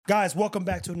Guys, welcome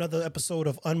back to another episode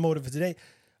of Unmotivated today.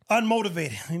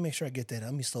 Unmotivated. Let me make sure I get that.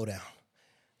 Let me slow down.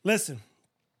 Listen,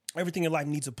 everything in life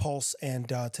needs a pulse, and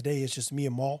today is just me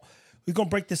and Maul. We're going to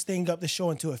break this thing up, this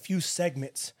show, into a few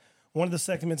segments. One of the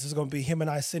segments is going to be him and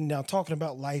I sitting down talking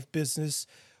about life, business,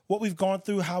 what we've gone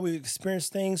through, how we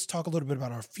experienced things, talk a little bit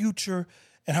about our future,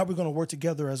 and how we're going to work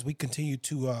together as we continue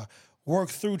to work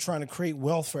through trying to create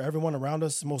wealth for everyone around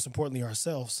us, and most importantly,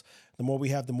 ourselves. The more we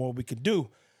have, the more we could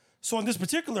do. So in this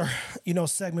particular,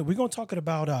 segment, we're going to talk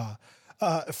about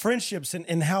friendships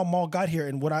and how Maul got here.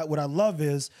 And what I love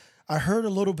is I heard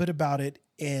a little bit about it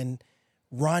in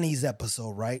Ronnie's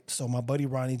episode, right? So my buddy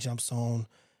Ronnie jumps on,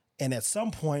 and at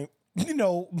some point,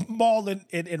 Maul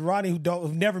and Ronnie,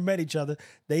 who've never met each other,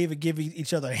 they even give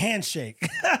each other a handshake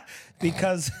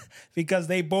because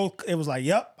they both, it was like,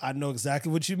 yep, I know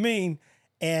exactly what you mean.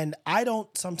 And I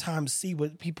don't sometimes see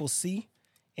what people see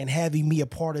and having me a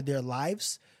part of their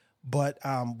lives. But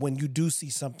when you do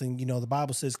see something, the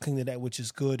Bible says cling to that which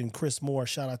is good. And Chris Moore,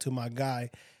 shout out to my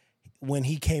guy, when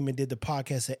he came and did the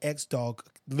podcast at X-Dog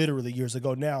literally years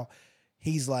ago now,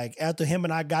 he's like, after him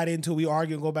and I got into it, we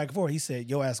argue and go back and forth. He said,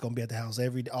 your ass going to be at the house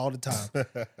all the time.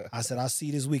 I said, I'll see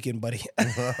you this weekend, buddy.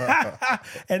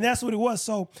 And that's what it was.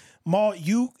 So, Maul,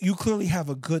 you clearly have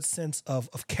a good sense of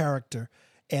character.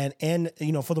 And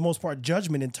for the most part,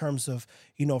 judgment in terms of,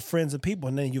 friends and people.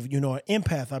 And then you've, an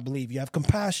empath, I believe. You have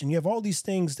compassion. You have all these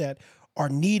things that are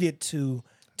needed to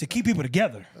keep people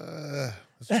together.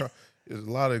 There's a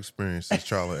lot of experiences,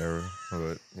 trial and error.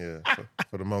 But, yeah,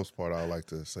 for the most part, I like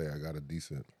to say I got a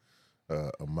decent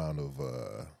amount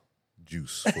of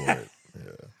juice for it.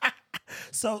 Yeah.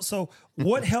 So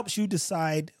what helps you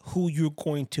decide who you're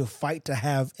going to fight to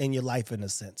have in your life, in a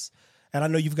sense? And I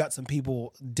know you've got some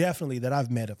people definitely that I've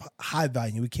met of high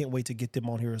value. We can't wait to get them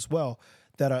on here as well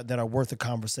that are worth a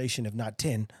conversation, if not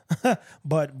 10.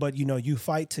 but you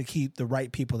fight to keep the right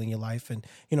people in your life. And,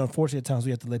 unfortunately at times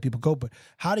we have to let people go. But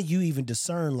how do you even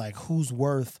discern who's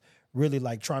worth really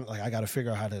trying, I got to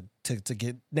figure out how to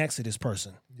get next to this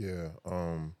person? Yeah.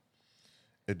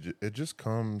 It just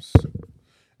comes,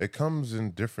 it comes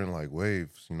in different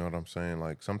waves. You know what I'm saying?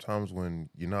 Sometimes when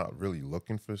you're not really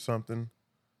looking for something,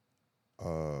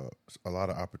 a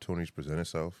lot of opportunities present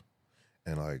itself,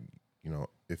 and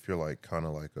if you're kind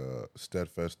of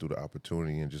steadfast through the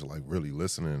opportunity and just really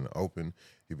listening and open,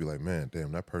 you'd be like, man,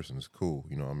 damn, that person is cool.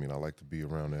 I like to be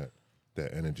around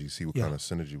that energy, see what kind of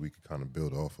synergy we could kind of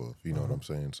build off of. You know what I'm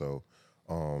saying? So,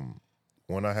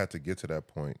 when I had to get to that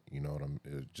point,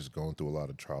 just going through a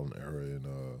lot of trial and error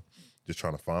and just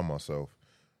trying to find myself.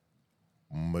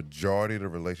 Majority of the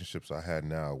relationships I had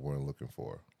now weren't looking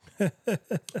for.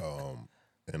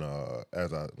 And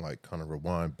as I kind of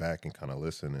rewind back and kind of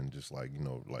listen and just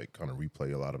kind of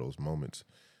replay a lot of those moments,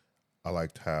 I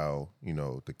liked how,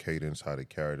 the cadence, how they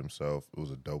carried themselves. It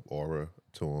was a dope aura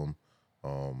to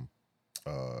them.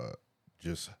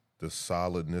 Just the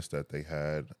solidness that they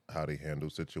had, how they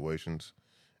handled situations.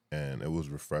 And it was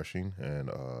refreshing. And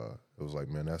it was like,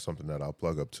 man, that's something that I'll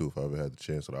plug up to if I ever had the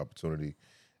chance or the opportunity.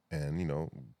 And,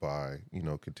 by,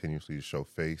 continuously show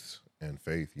faith,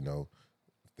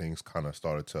 things kind of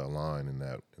started to align in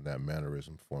that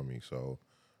mannerism for me. So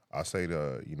I say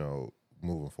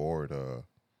moving forward,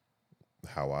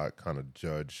 how I kind of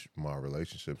judge my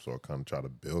relationships or kind of try to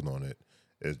build on it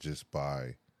is just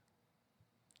by,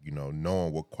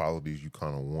 knowing what qualities you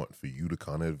kind of want for you to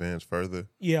kind of advance further.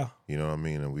 Yeah. You know what I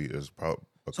mean? And it's probably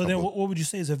so then what would you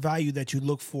say is a value that you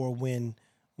look for when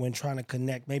trying to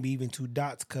connect maybe even two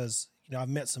dots? Because, I've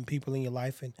met some people in your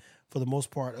life, and for the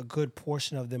most part, a good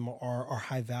portion of them are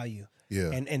high value.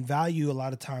 Yeah. And value a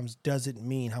lot of times doesn't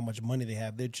mean how much money they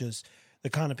have. They're just the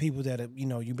kind of people that,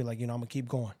 you'd be like, I'm going to keep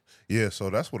going. Yeah, so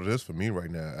that's what it is for me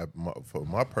right now. For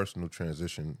my personal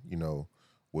transition,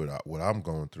 what I'm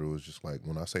going through is just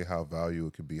when I say high value,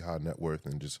 it could be high net worth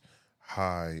and just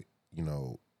high,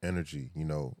 energy,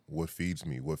 what feeds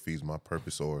me, what feeds my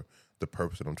purpose or the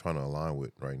purpose that I'm trying to align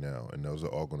with right now. And those are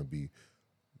all going to be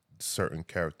certain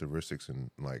characteristics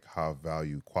and high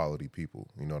value quality people.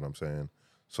 You know what I'm saying?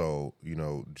 So,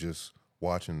 just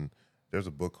watching, there's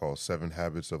a book called 7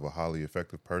 Habits of a Highly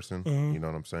Effective Person. Mm-hmm. You know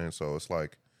what I'm saying? So it's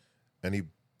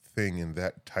anything in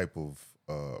that type of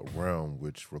realm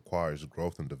which requires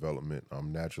growth and development,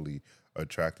 I'm naturally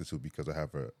attracted to because I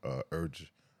have a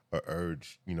urge,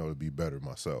 to be better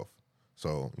myself.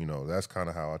 So, that's kind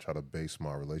of how I try to base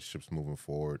my relationships moving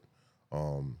forward.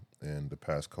 And the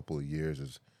past couple of years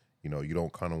is, you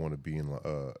don't kind of want to be in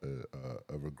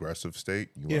a regressive state.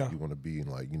 You want to be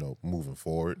in moving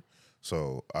forward.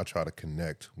 So I try to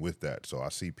connect with that. So I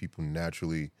see people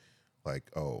naturally Like,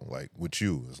 oh, like with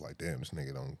you, it's like, damn, this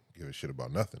nigga don't give a shit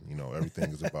about nothing. You know,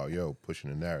 everything is about, pushing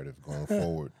the narrative, going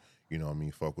forward. You know what I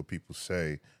mean? Fuck what people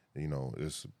say. You know,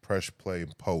 it's press play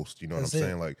and post. You know That's what I'm it.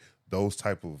 saying? Like those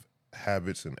type of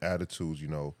habits and attitudes,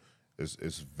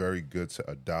 it's very good to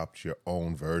adopt your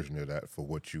own version of that for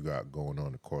what you got going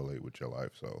on to correlate with your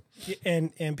life. So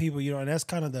And people, and that's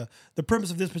kind of the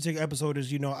premise of this particular episode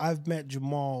is, I've met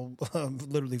Jamal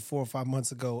literally 4 or 5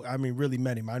 months ago. I mean, really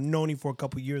met him. I've known him for a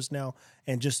couple of years now,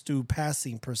 and just through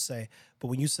passing per se. But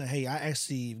when you say, hey, I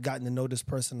actually gotten to know this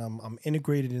person, I'm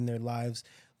integrated in their lives.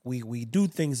 We do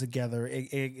things together.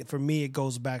 For me, it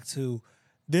goes back to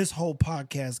this whole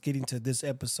podcast. Getting to this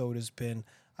episode has been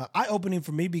eye-opening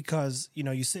for me because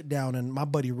you sit down, and my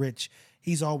buddy Rich,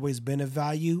 he's always been of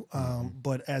value.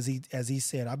 But as he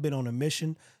said, I've been on a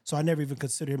mission, so I never even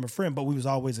considered him a friend. But we was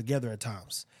always together at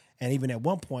times, and even at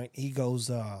one point, he goes,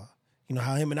 how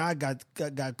him and I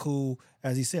got cool.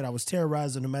 As he said, I was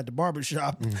terrorizing him at the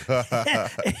barbershop,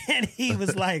 and he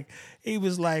was like,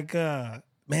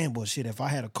 man, well, shit, if I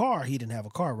had a car, he didn't have a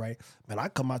car, right? Man, I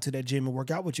come out to that gym and work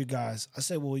out with you guys. I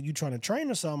said, well, you trying to train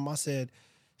or something? I said,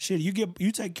 shit,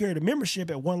 you take care of the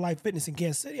membership at One Life Fitness in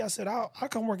Kansas City. I said, I'll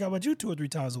come work out with you 2 or 3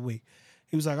 times a week.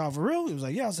 He was like, oh, for real? He was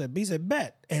like, yeah. I said, he said,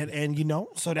 bet. And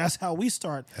so that's how we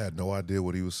start. had no idea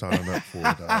what he was signing up for,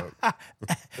 dog.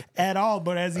 At all.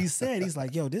 But as he said, he's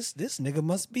like, yo, this nigga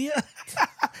must be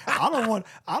I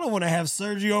don't want to have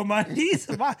surgery on my knees.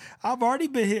 I've already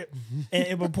been hit.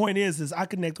 And the point is I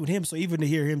connect with him. So even to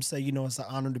hear him say, it's an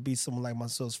honor to be someone like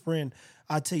myself's friend,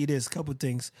 I'll tell you this, a couple of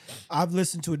things. I've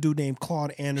listened to a dude named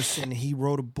Claude Anderson, and he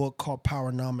wrote a book called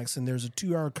Powernomics, and there's a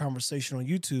 2-hour conversation on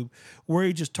YouTube where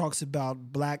he just talks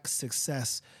about Black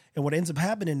success. And what ends up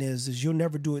happening is you'll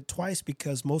never do it twice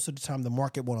because most of the time the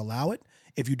market won't allow it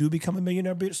if you do become a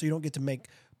millionaire, so you don't get to make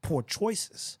poor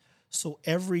choices. So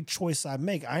every choice I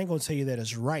make, I ain't going to tell you that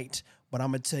it's right, but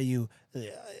I'm going to tell you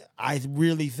I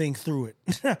really think through it.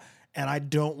 And I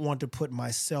don't want to put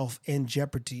myself in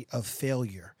jeopardy of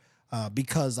failure.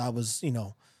 Because I was,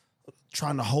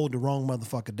 trying to hold the wrong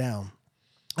motherfucker down.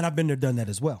 And I've been there, done that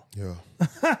as well. Yeah.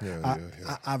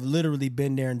 I've literally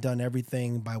been there and done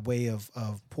everything by way of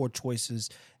poor choices.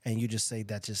 And you just say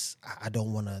that I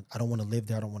don't want to live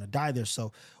there. I don't want to die there.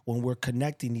 So when we're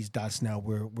connecting these dots now,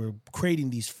 we're creating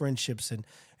these friendships and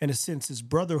in a sense, it's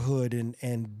brotherhood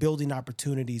and building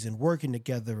opportunities and working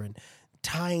together and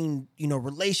tying,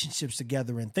 relationships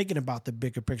together and thinking about the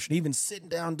bigger picture. Even sitting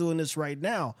down doing this right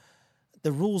now,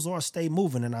 the rules are stay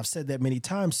moving, and I've said that many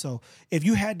times. So if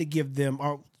you had to give them,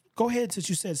 or go ahead, since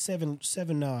you said seven,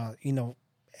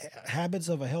 habits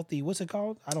of a healthy, what's it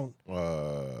called? I don't.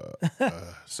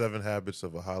 7 Habits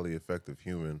of a Highly Effective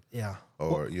Human. Yeah.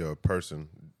 Or a person.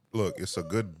 Look, it's a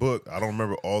good book. I don't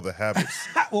remember all the habits.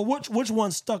 Well, which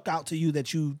one stuck out to you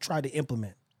that you tried to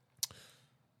implement?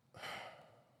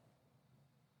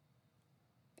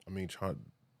 I mean,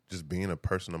 just being a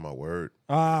person of my word.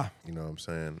 You know what I'm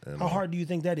saying? And How hard do you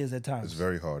think that is at times? It's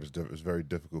very hard. It's very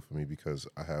difficult for me because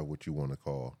I have what you want to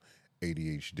call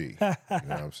ADHD. You know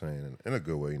what I'm saying? And in a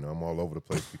good way. I'm all over the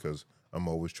place because I'm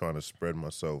always trying to spread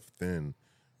myself thin,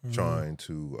 trying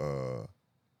to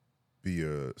be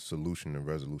a solution and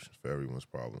resolution for everyone's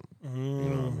problem. You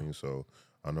know what I mean? So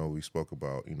I know we spoke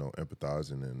about,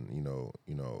 empathizing and,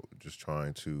 just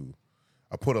trying to,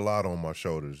 I put a lot on my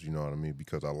shoulders, you know what I mean?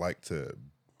 Because I like to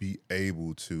be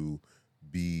able to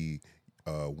be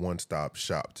a one-stop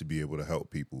shop to be able to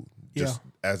help people just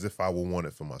as if I would want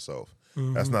it for myself.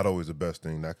 That's not always the best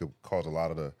thing. That could cause a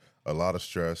lot of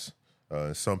stress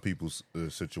in some people's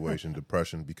situation,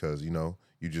 depression, because,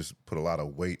 you just put a lot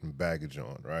of weight and baggage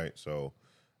on, right? So,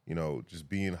 just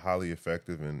being highly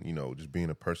effective and, just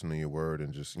being a person in your word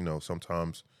and just,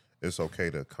 sometimes it's okay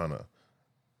to kind of,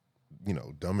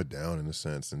 dumb it down in a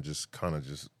sense and just kind of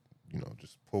just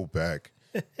pull back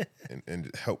and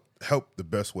help the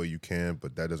best way you can,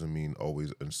 but that doesn't mean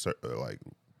always like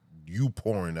you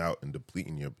pouring out and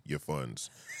depleting your funds.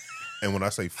 And when I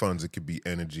say funds, it could be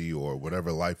energy or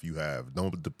whatever life you have.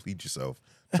 Don't deplete yourself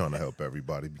trying to help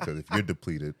everybody, because if you're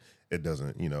depleted, it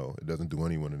doesn't do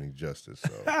anyone any justice.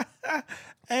 So.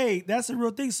 Hey, that's a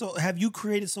real thing. So have you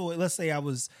created, so let's say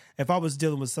if I was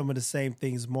dealing with some of the same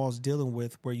things Maul's dealing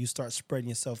with, where you start spreading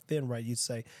yourself thin, right? You'd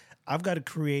say, I've got to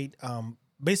create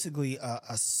basically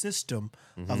a system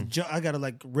of, I got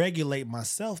to regulate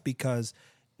myself because,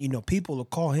 people will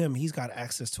call him. He's got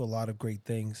access to a lot of great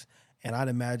things. And I'd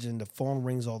imagine the phone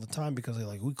rings all the time because they're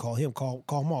like, we call him, call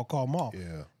Maul.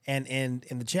 Yeah. And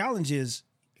the challenge is,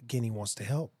 again, he wants to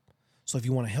help. So if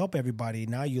you want to help everybody,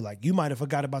 now you might have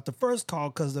forgot about the first call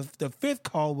because the fifth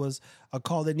call was a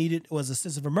call that was a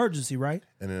sense of emergency, right?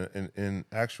 And in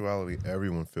actuality,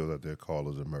 everyone feels that their call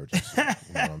is emergency. You know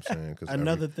what I'm saying? Because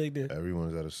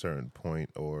everyone's at a certain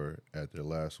point or at their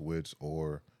last wits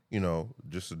or, you know,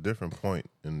 just a different point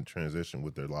in the transition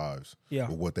with their lives. Yeah.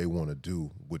 With what they want to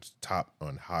do, which top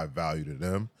on high value to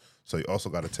them. So you also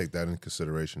got to take that into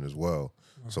consideration as well.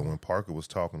 So when Parker was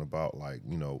talking about, like,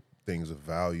 you know, things of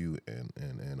value and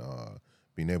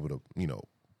being able to, you know,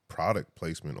 product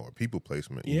placement or people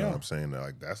placement, you know what I'm saying?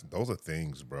 Like those are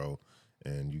things, bro.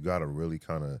 And you got to really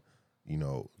kind of, you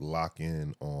know, lock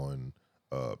in on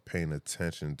paying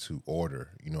attention to order,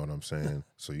 you know what I'm saying?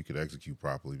 So you could execute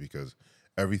properly because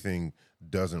everything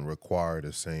doesn't require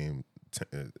the same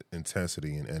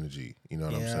intensity and energy, you know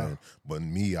what I'm saying? But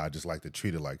me, I just like to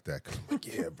treat it like that. 'Cause I'm like,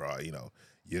 yeah, bro, you know,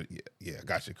 yeah, I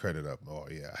got your credit up. Oh,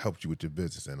 yeah, I helped you with your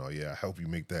business. And, oh, yeah, I help you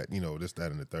make that, you know, this,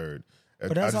 that, and the third.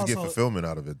 But I just get fulfillment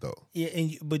out of it, though.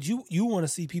 Yeah, but you want to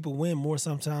see people win more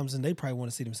sometimes than they probably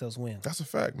want to see themselves win. That's a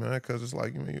fact, man, because it's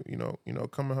like, you know,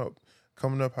 coming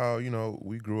up how, you know,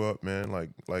 we grew up, man, like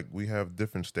we have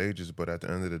different stages, but at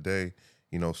the end of the day,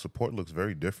 you know, support looks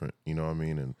very different, you know what I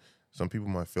mean? And some people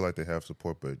might feel like they have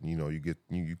support, but, you know,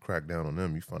 you crack down on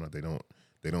them, you find out they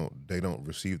don't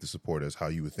receive the support as how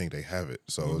you would think they have it.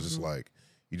 So it's just like,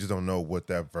 you just don't know what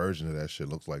that version of that shit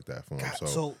looks like that for them.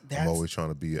 So I'm always trying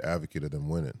to be an advocate of them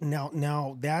winning.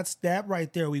 Now that's that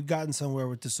right there. We've gotten somewhere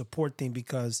with the support thing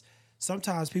because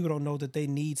sometimes people don't know that they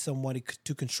need somebody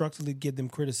to constructively give them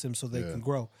criticism so they can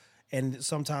grow. And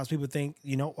sometimes people think,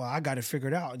 you know, well, I got it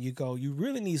figured out. And you go, you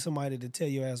really need somebody to tell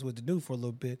your ass what to do for a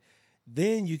little bit.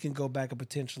 Then you can go back and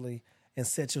potentially and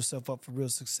set yourself up for real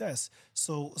success.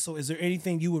 So is there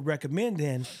anything you would recommend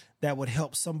then that would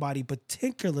help somebody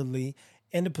particularly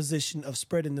in the position of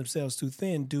spreading themselves too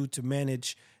thin due to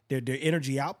manage their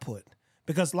energy output?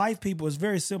 Because life, people, is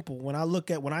very simple. When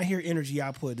I hear energy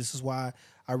output, this is why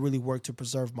I really work to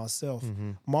preserve myself.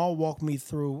 Maul walked me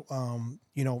through,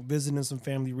 you know, visiting some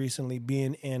family recently,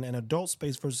 being in an adult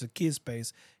space versus a kid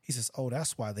space. He says, oh,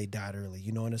 that's why they died early,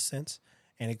 you know, in a sense.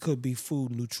 And it could be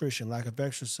food, nutrition, lack of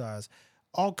exercise.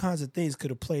 All kinds of things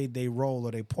could have played their role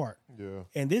or their part. Yeah.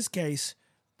 In this case,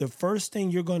 the first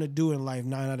thing you're going to do in life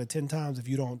 9 out of 10 times, if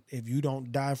you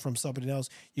don't die from something else,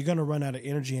 you're going to run out of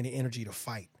energy and the energy to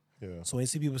fight. Yeah. So when you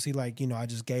see people see like, you know, I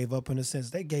just gave up in a sense,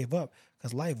 they gave up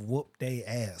because life whooped their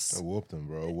ass. It whooped them,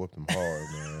 bro. It whooped them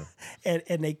hard, man.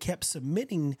 And they kept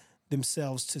submitting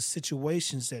themselves to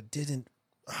situations that didn't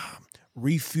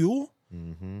refuel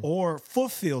or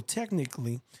fulfill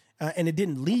technically, and it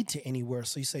didn't lead to anywhere.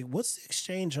 So you say, what's the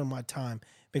exchange on my time?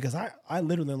 Because I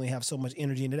literally only have so much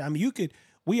energy in it. I mean,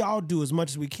 we all do as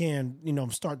much as we can, you know,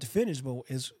 start to finish, but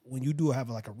it's when you do have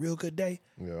like a real good day,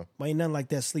 ain't nothing like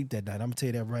that sleep that night. I'm going to tell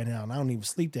you that right now. And I don't even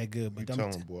sleep that good. But I'm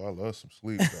telling boy, I love some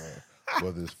sleep, dog.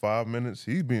 Whether it's 5 minutes,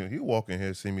 he walk in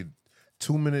here, see me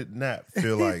 2-minute nap,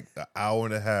 feel like an hour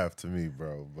and a half to me,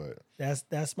 bro. But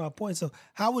that's my point. So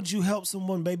how would you help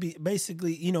someone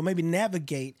basically, you know, maybe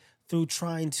navigate through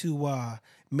trying to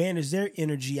manage their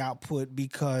energy output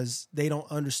because they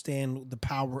don't understand the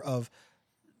power of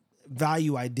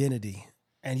value identity?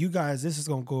 And you guys, this is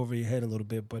going to go over your head a little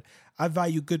bit, but I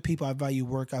value good people. I value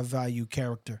work. I value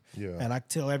character. Yeah. And I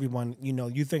tell everyone, you know,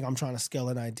 you think I'm trying to scale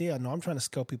an idea. No, I'm trying to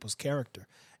scale people's character.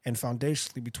 And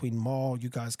foundationally between Maul, you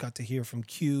guys got to hear from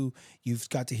Q. You've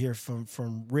got to hear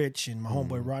from Rich and my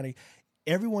homeboy Ronnie.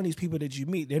 Every one of these people that you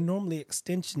meet, they're normally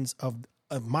extensions of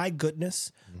my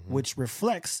goodness, which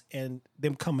reflects in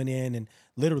them coming in and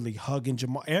literally hugging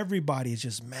Jamal. Everybody is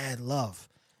just mad love.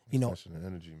 You know,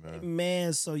 energy,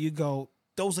 man. So you go,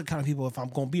 those are the kind of people, if I'm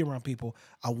going to be around people,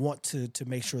 I want to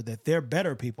make sure that they're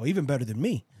better people, even better than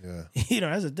me. Yeah. You know,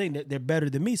 that's the thing, that they're better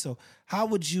than me. So how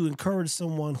would you encourage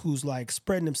someone who's like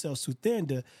spreading themselves too thin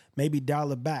to maybe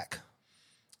dial it back?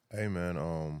 Hey, man,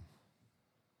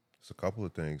 it's a couple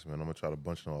of things, man. I'm going to try to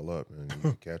bunch it all up and you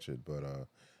can catch it. But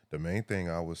the main thing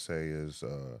I would say is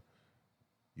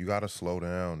you got to slow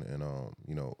down and,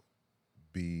 you know,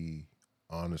 be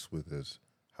honest with this.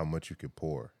 How much you could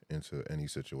pour into any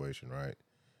situation, right?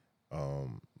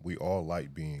 We all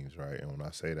light beings, right? And when I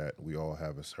say that, we all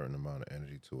have a certain amount of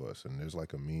energy to us. And there's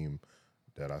like a meme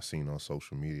that I seen on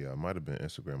social media. It might have been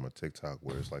Instagram or TikTok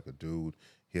where it's like a dude,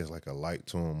 he has like a light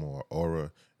to him or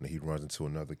aura, and he runs into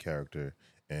another character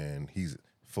and he's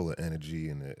full of energy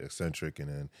and eccentric, and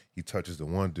then he touches the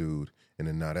one dude, and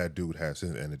then now that dude has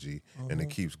his energy, and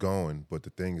it keeps going. But the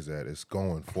thing is that it's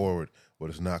going forward, but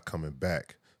it's not coming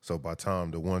back. So by the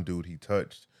time the one dude he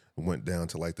touched went down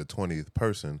to like the 20th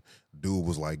person, dude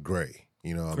was like gray.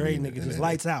 You know what Great I mean? nigga, just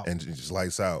lights out. And it just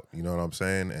lights out. You know what I'm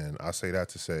saying? And I say that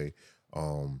to say,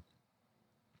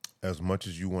 as much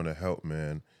as you want to help,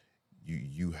 man,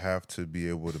 you have to be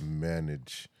able to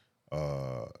manage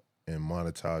and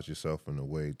monetize yourself in a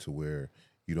way to where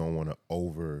you don't want to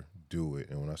overdo it.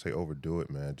 And when I say overdo it,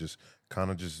 man, just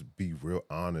kind of just be real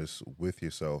honest with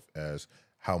yourself as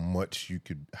how much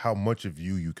of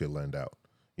you could lend out.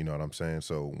 You know what I'm saying?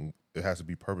 So it has to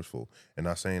be purposeful. And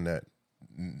not saying that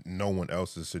no one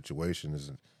else's situation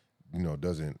is,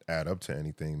 doesn't add up to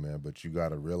anything, man. But you got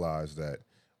to realize that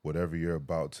whatever you're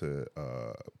about to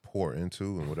pour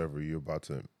into and whatever you're about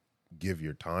to give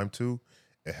your time to,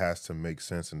 it has to make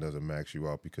sense and doesn't max you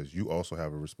out, because you also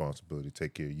have a responsibility to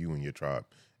take care of you and your tribe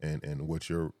and what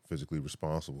you're physically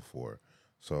responsible for.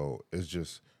 So it's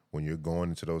just when you're going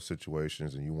into those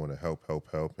situations and you want to help,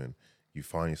 and you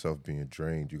find yourself being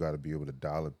drained, you got to be able to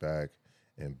dial it back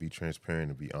and be transparent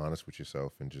and be honest with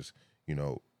yourself and just,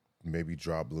 maybe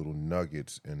drop little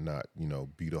nuggets and not,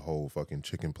 beat a whole fucking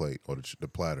chicken plate or the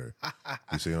platter.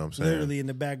 You see what I'm saying? Literally in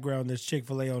the background, there's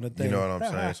Chick-fil-A on the thing. You know what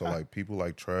I'm saying? So like people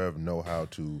like Trev know how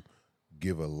to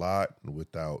give a lot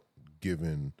without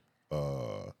giving,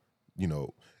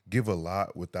 give a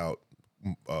lot without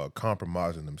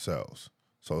compromising themselves.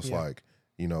 So it's like,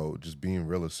 just being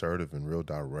real assertive and real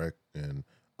direct and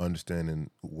understanding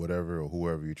whatever or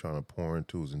whoever you're trying to pour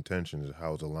into his intentions and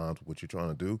how it aligns with what you're trying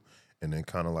to do, and then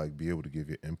kind of like be able to give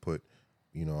your input,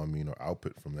 or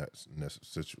output from that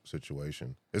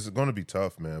situation. It's going to be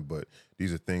tough, man, but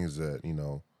these are things that,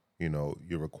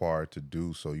 you're required to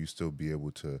do so you still be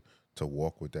able to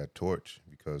walk with that torch,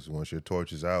 because once your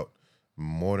torch is out,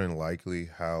 more than likely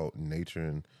how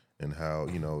nature and how,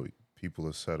 people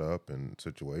are set up in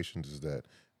situations is that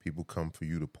people come for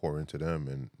you to pour into them,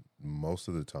 and most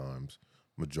of the times,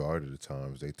 majority of the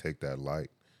times, they take that light,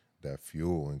 that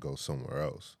fuel, and go somewhere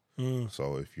else.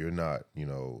 So if you're not,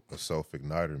 a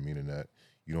self-igniter, meaning that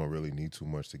you don't really need too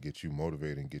much to get you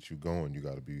motivated and get you going, you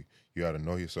got to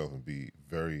know yourself and be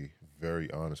very,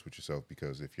 very honest with yourself,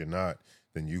 because if you're not,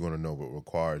 then you're going to know what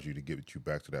requires you to get you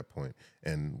back to that point.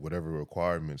 And whatever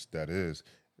requirements that is,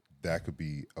 that could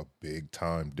be a big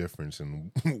time difference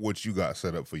in what you got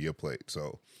set up for your plate.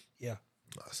 So yeah,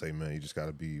 I say, man, you just got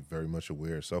to be very much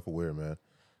aware, self-aware, man.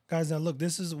 Guys, now look,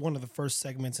 this is one of the first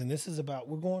segments, and this is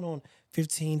we're going on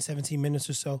 15, 17 minutes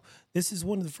or so. This is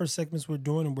one of the first segments we're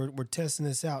doing, and we're testing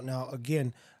this out. Now,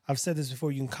 again, I've said this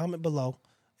before, you can comment below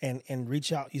and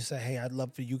reach out. You say, hey, I'd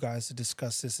love for you guys to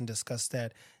discuss this and discuss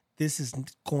that. This is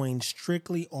going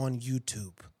strictly on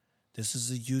YouTube. This is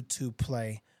a YouTube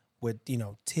play with,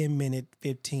 10-minute,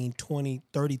 15, 20,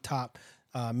 30 top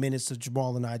minutes of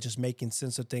Jamal and I just making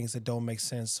sense of things that don't make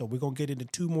sense. So we're going to get into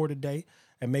 2 more today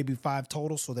and maybe 5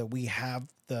 total so that we have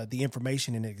the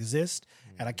information and it exists.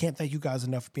 And I can't thank you guys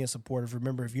enough for being supportive.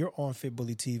 Remember, if you're on Fit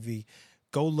Bully TV,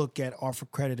 go look at Offer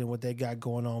Credit and what they got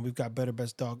going on. We've got Better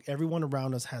Best Dog. Everyone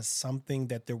around us has something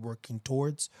that they're working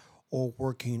towards or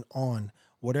working on.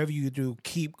 Whatever you do,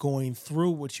 keep going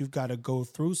through what you've got to go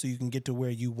through so you can get to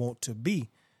where you want to be.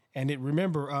 And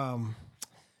remember,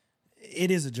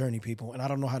 it is a journey, people, and I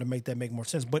don't know how to make that make more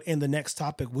sense. But in the next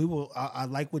topic, I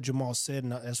like what Jamal said,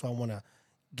 and that's why I want to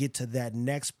get to that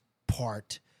next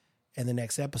part in the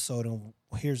next episode. And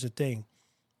here's the thing.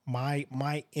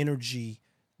 My energy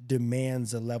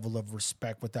demands a level of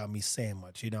respect without me saying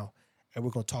much, and we're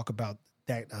going to talk about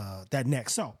that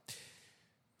next. So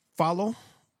follow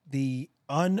the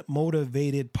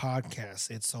Unmotivated Podcast.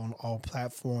 It's on all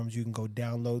platforms. You can go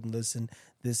download and listen.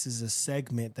 This is a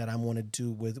segment that I want to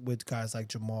do with guys like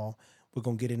Jamal. We're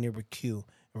going to get in there with Q,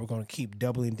 and we're going to keep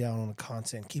doubling down on the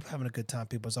content. Keep having a good time,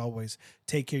 people. As always,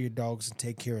 take care of your dogs and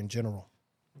take care in general.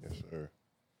 Yes, sir.